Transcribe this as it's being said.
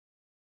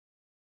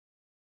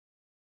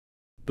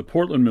The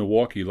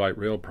Portland-Milwaukie Light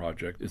Rail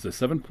Project is a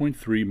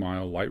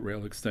 7.3-mile light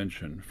rail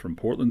extension from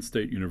Portland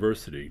State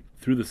University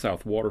through the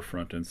south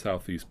waterfront in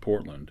southeast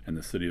Portland and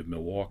the city of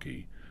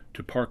Milwaukee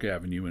to Park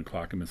Avenue in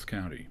Clackamas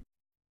County.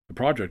 The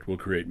project will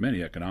create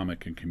many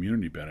economic and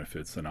community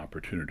benefits and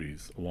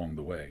opportunities along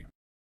the way.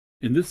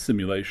 In this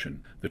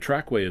simulation, the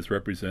trackway is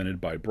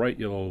represented by bright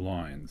yellow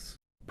lines.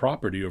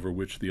 Property over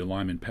which the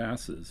alignment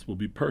passes will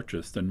be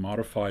purchased and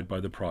modified by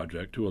the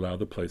project to allow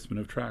the placement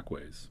of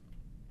trackways.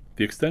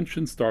 The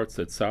extension starts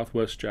at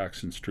Southwest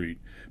Jackson Street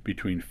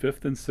between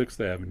 5th and 6th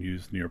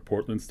Avenues near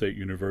Portland State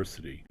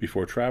University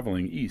before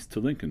traveling east to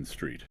Lincoln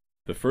Street.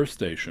 The first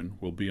station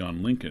will be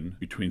on Lincoln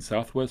between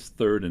Southwest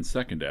 3rd and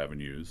 2nd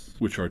Avenues,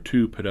 which are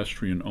two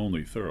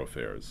pedestrian-only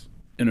thoroughfares.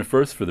 In a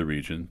first for the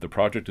region, the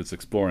project is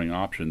exploring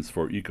options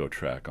for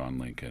EcoTrack on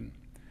Lincoln.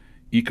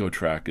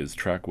 EcoTrack is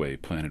trackway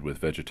planted with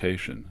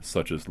vegetation,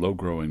 such as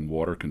low-growing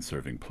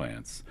water-conserving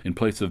plants, in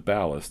place of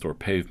ballast or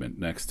pavement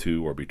next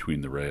to or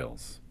between the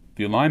rails.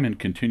 The alignment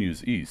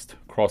continues east,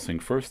 crossing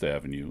 1st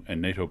Avenue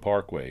and Nato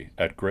Parkway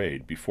at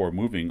grade before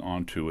moving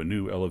onto a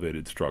new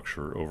elevated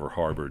structure over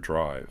Harbor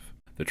Drive.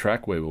 The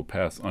trackway will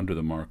pass under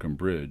the Markham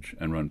Bridge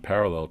and run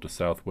parallel to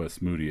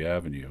Southwest Moody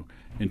Avenue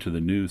into the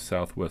new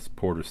Southwest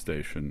Porter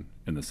Station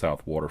in the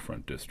South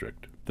Waterfront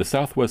District. The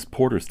Southwest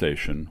Porter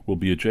Station will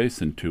be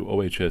adjacent to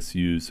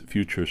OHSU's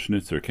future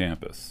Schnitzer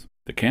campus.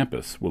 The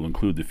campus will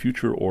include the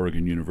future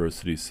Oregon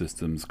University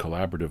System's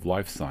Collaborative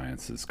Life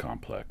Sciences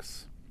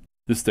Complex.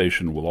 This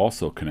station will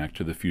also connect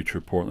to the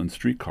future Portland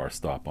streetcar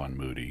stop on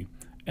Moody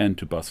and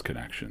to bus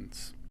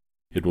connections.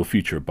 It will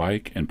feature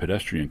bike and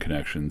pedestrian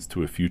connections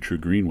to a future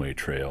greenway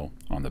trail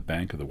on the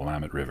bank of the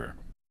Willamette River.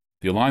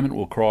 The alignment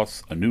will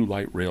cross a new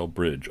light rail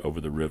bridge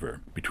over the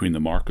river between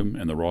the Markham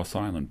and the Ross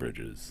Island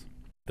bridges.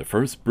 The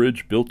first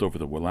bridge built over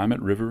the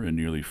Willamette River in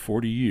nearly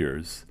 40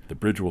 years, the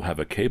bridge will have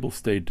a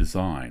cable-stayed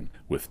design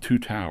with 2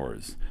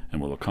 towers and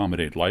will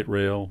accommodate light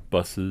rail,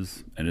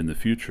 buses, and in the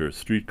future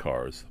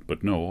streetcars,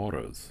 but no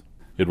autos.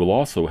 It will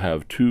also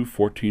have 2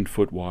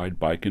 14-foot wide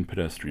bike and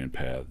pedestrian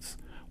paths,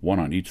 one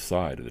on each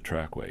side of the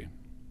trackway.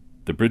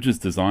 The bridge's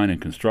design and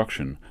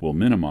construction will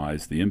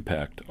minimize the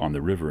impact on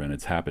the river and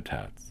its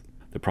habitats.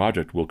 The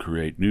project will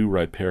create new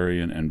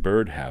riparian and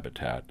bird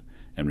habitat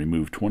and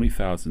remove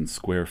 20,000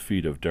 square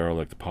feet of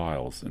derelict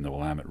piles in the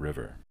Willamette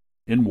River.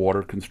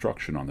 In-water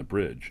construction on the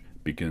bridge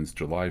begins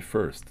July 1,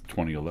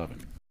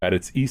 2011. At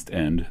its east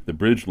end, the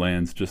bridge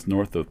lands just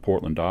north of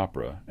Portland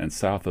Opera and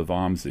south of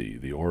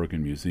OMSI, the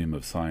Oregon Museum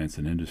of Science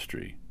and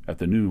Industry, at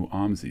the new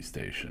OMSI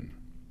station.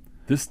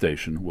 This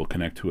station will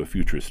connect to a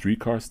future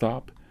streetcar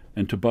stop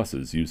and to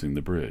buses using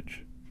the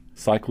bridge.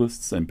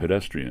 Cyclists and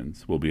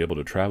pedestrians will be able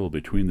to travel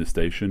between the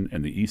station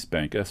and the East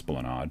Bank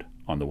Esplanade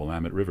on the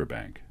Willamette River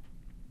bank.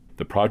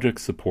 The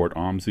projects support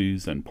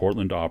OMSI's and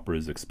Portland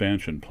Opera's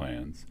expansion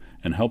plans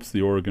and helps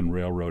the Oregon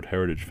Railroad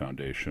Heritage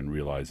Foundation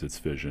realize its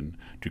vision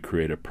to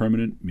create a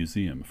permanent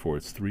museum for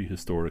its 3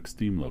 historic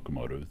steam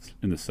locomotives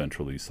in the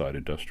Central East Side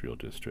Industrial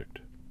District.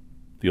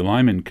 The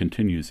alignment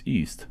continues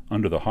east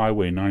under the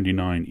Highway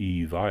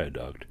 99E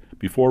viaduct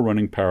before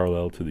running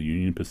parallel to the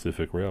Union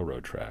Pacific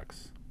Railroad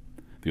tracks.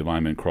 The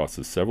alignment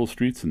crosses several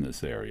streets in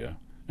this area,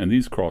 and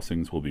these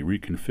crossings will be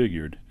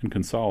reconfigured and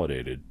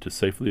consolidated to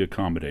safely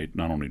accommodate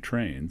not only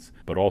trains,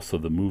 but also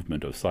the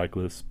movement of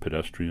cyclists,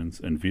 pedestrians,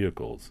 and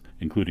vehicles,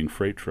 including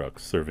freight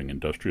trucks serving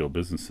industrial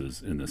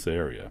businesses in this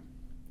area.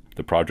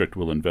 The project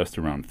will invest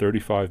around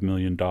 $35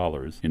 million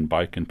in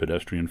bike and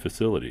pedestrian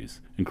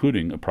facilities,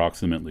 including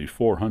approximately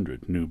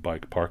 400 new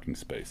bike parking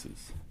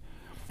spaces.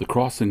 The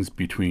crossings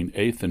between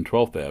 8th and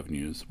 12th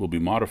Avenues will be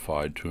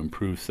modified to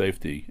improve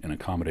safety and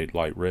accommodate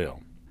light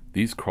rail.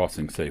 These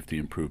crossing safety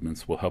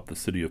improvements will help the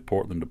City of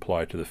Portland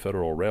apply to the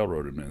Federal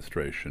Railroad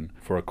Administration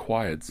for a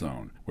quiet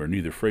zone where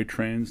neither freight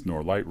trains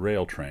nor light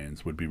rail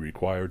trains would be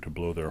required to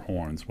blow their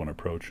horns when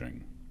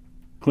approaching.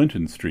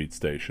 Clinton Street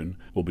Station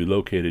will be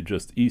located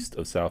just east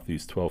of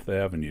Southeast 12th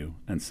Avenue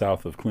and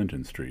south of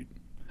Clinton Street.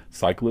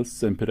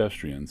 Cyclists and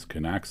pedestrians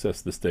can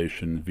access the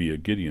station via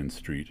Gideon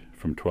Street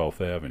from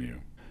 12th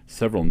Avenue.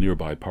 Several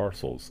nearby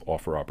parcels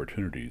offer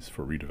opportunities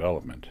for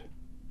redevelopment.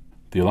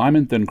 The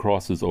alignment then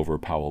crosses over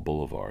Powell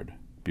Boulevard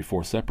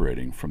before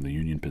separating from the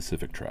Union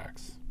Pacific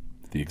tracks.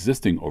 The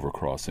existing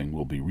overcrossing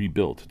will be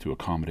rebuilt to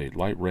accommodate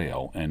light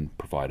rail and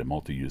provide a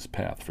multi-use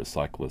path for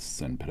cyclists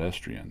and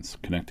pedestrians,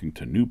 connecting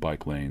to new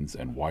bike lanes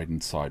and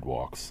widened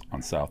sidewalks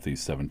on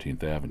Southeast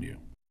 17th Avenue.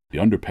 The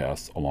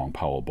underpass along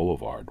Powell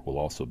Boulevard will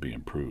also be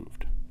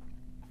improved.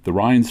 The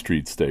Ryan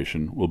Street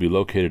Station will be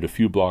located a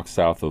few blocks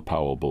south of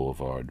Powell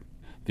Boulevard.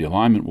 The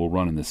alignment will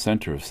run in the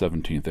center of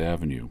 17th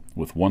Avenue,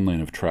 with 1 lane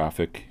of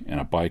traffic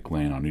and a bike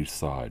lane on each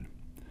side.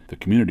 The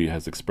community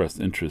has expressed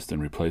interest in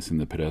replacing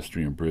the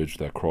pedestrian bridge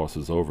that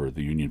crosses over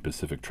the Union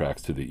Pacific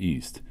tracks to the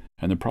east,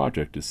 and the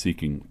project is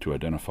seeking to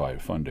identify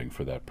funding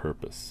for that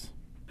purpose.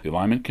 The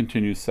alignment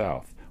continues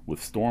south, with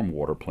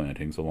stormwater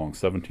plantings along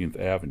 17th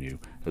Avenue,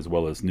 as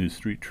well as new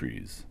street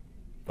trees.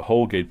 The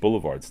Holgate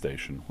Boulevard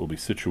station will be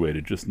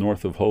situated just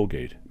north of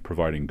Holgate,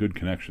 providing good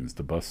connections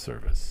to bus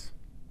service.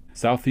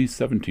 Southeast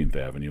 17th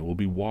Avenue will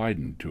be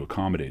widened to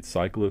accommodate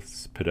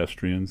cyclists,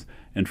 pedestrians,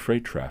 and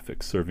freight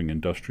traffic serving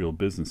industrial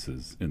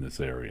businesses in this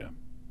area.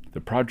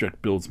 The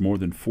project builds more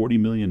than $40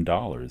 million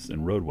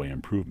in roadway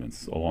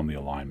improvements along the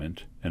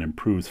alignment and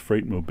improves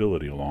freight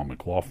mobility along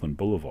McLaughlin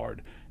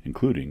Boulevard,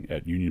 including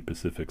at Union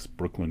Pacific's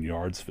Brooklyn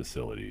Yards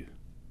facility.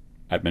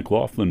 At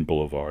McLaughlin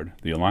Boulevard,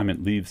 the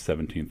alignment leaves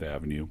 17th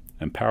Avenue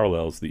and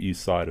parallels the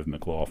east side of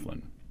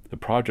McLaughlin. The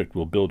project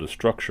will build a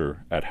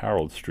structure at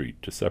Harold Street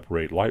to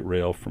separate light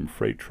rail from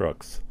freight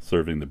trucks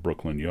serving the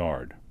Brooklyn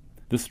Yard.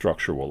 This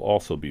structure will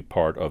also be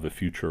part of a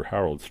future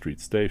Harold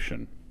Street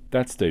station.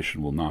 That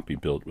station will not be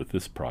built with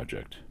this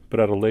project,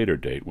 but at a later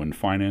date when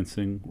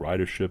financing,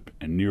 ridership,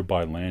 and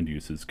nearby land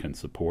uses can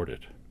support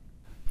it.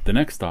 The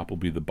next stop will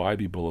be the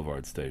Bybee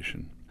Boulevard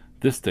station.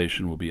 This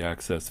station will be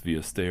accessed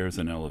via stairs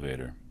and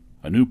elevator.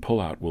 A new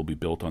pullout will be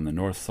built on the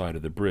north side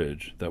of the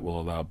bridge that will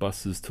allow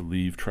buses to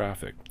leave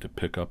traffic to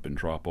pick up and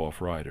drop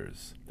off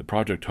riders. The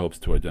project hopes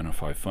to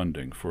identify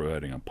funding for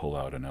adding a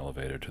pullout and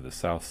elevator to the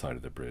south side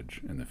of the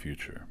bridge in the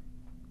future.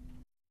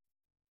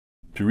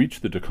 To reach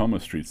the Tacoma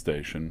Street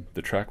station,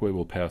 the trackway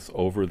will pass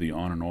over the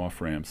on and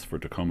off ramps for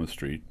Tacoma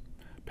Street,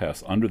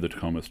 pass under the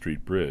Tacoma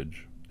Street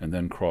Bridge, and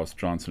then cross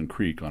Johnson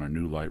Creek on a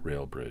new light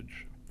rail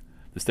bridge.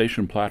 The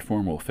station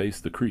platform will face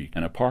the creek,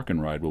 and a park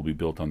and ride will be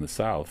built on the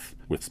south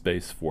with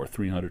space for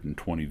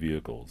 320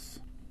 vehicles.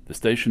 The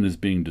station is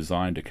being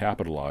designed to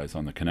capitalize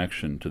on the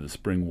connection to the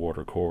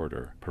Springwater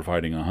Corridor,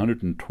 providing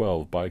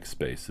 112 bike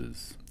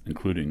spaces,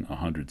 including a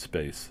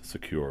 100-space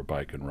secure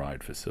bike and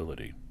ride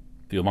facility.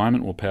 The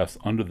alignment will pass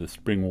under the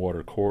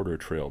Springwater Corridor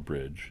Trail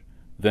Bridge,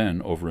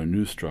 then over a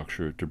new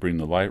structure to bring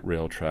the light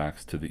rail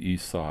tracks to the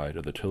east side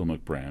of the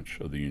Tillamook branch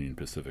of the Union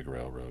Pacific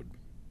Railroad.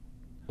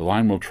 The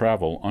line will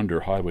travel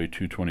under Highway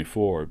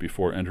 224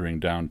 before entering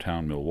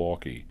downtown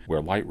Milwaukee,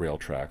 where light rail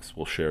tracks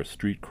will share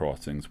street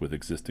crossings with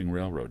existing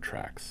railroad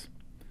tracks.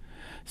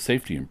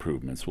 Safety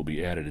improvements will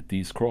be added at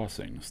these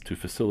crossings to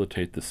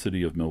facilitate the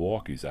City of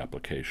Milwaukee's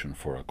application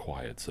for a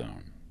quiet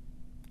zone.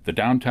 The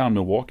downtown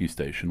Milwaukee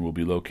station will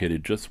be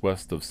located just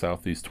west of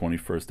Southeast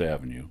 21st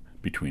Avenue,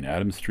 between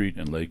Adams Street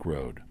and Lake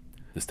Road.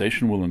 The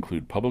station will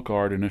include public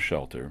art and a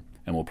shelter,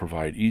 and will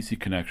provide easy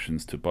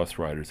connections to bus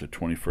riders at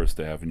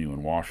 21st Avenue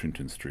and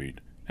Washington Street,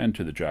 and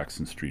to the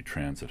Jackson Street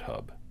Transit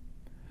Hub.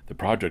 The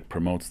project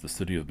promotes the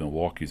City of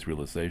Milwaukee's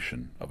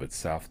realization of its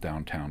South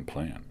Downtown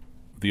plan.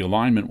 The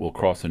alignment will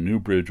cross a new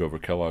bridge over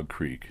Kellogg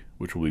Creek,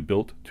 which will be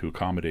built to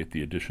accommodate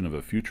the addition of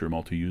a future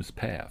multi-use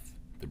path.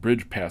 The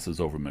bridge passes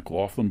over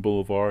McLaughlin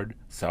Boulevard,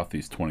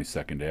 Southeast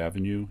 22nd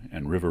Avenue,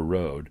 and River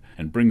Road,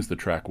 and brings the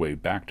trackway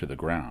back to the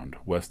ground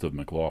west of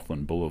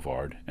McLaughlin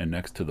Boulevard and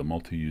next to the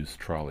multi-use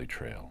trolley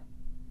trail.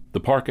 The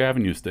Park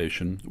Avenue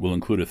station will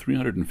include a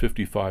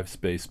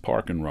 355-space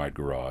park and ride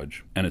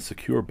garage and a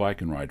secure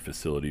bike and ride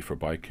facility for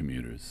bike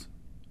commuters.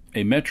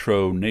 A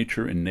Metro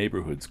Nature and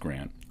Neighborhoods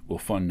grant will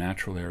fund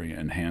natural area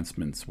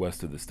enhancements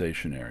west of the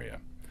station area,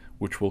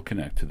 which will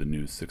connect to the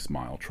new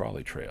 6-mile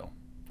trolley trail.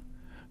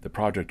 The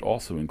project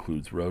also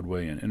includes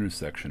roadway and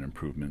intersection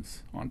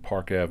improvements on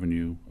Park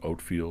Avenue,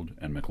 Oatfield,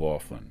 and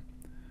McLaughlin.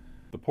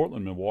 The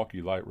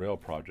Portland-Milwaukie Light Rail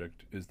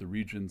Project is the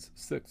region's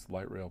 6th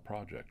light rail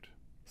project.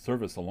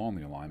 Service along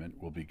the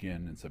alignment will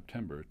begin in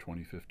September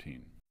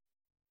 2015.